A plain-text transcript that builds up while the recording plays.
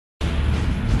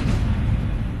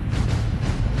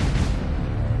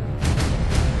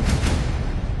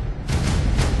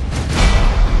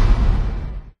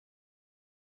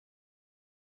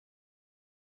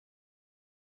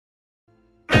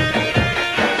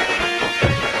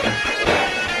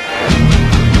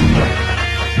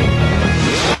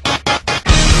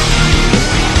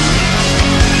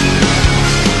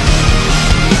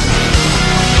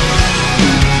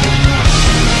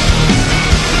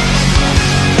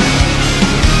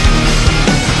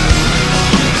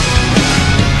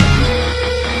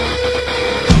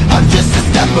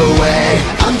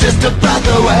just a breath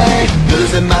away,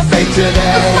 losing my faith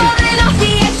today. I'm falling off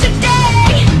the edge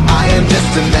today. I am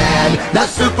just a man, not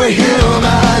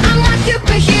superhuman. I'm not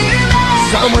superhuman.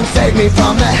 Someone save me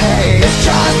from the hate. It's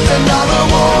just another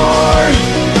war,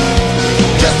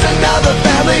 just another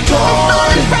family torn.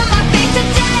 Falling from my faith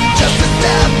today. Just a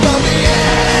step from the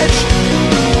edge,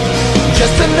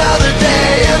 just another day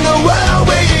in the world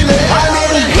we live. I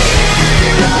need a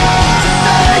hero to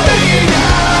save me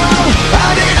now. I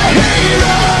need a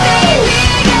hero.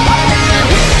 I need a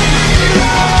hero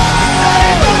to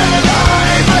save my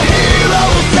life. A hero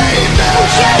will save me.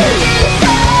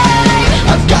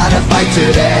 I've gotta fight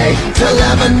today to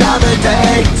live another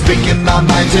day, speaking my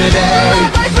mind today. My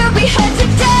voice will be heard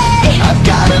today. I've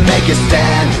gotta make a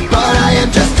stand, but I am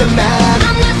just a man.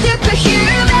 I'm not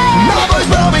superhuman. My voice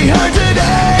will be heard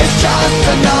today. It's just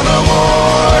another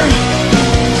war,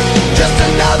 just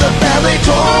another family My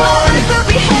torn. voice will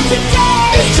be heard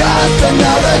today. It's just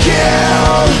another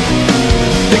kill.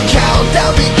 The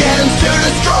countdown begins to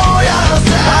destroy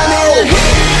ourselves. I need a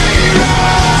hero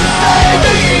to save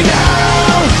me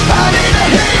now. I need a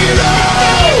hero.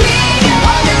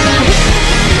 I need a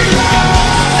hero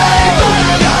to save my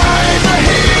life. A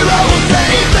hero will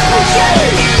save me.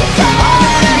 I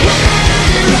need a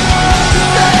hero to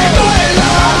save my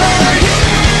life.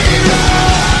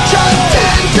 Just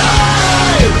in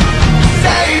time.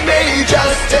 Save me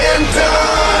just in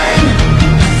time.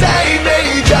 Save me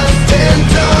just in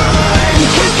time.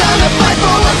 Who's gonna fight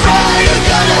for what's right? Who's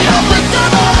gonna help us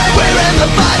survive? We're in the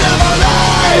fight of our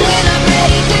lives. When I'm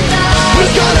ready to die.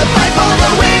 Who's gonna fight for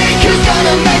the weak? Who's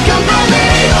gonna make them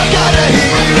believe? I got a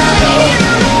hero.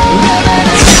 Living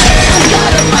in fear. I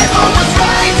gotta fight for what's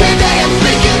right. Today I'm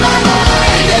speaking my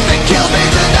mind. If it kills me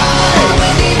tonight, I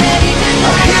will be ready to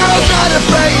a die. hero's not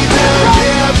afraid to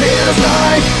give his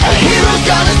life. A hero's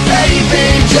gonna save me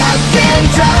just in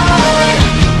time.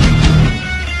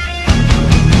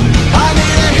 I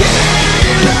need a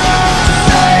hero to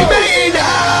save me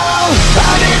now.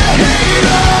 I need a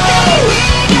hero.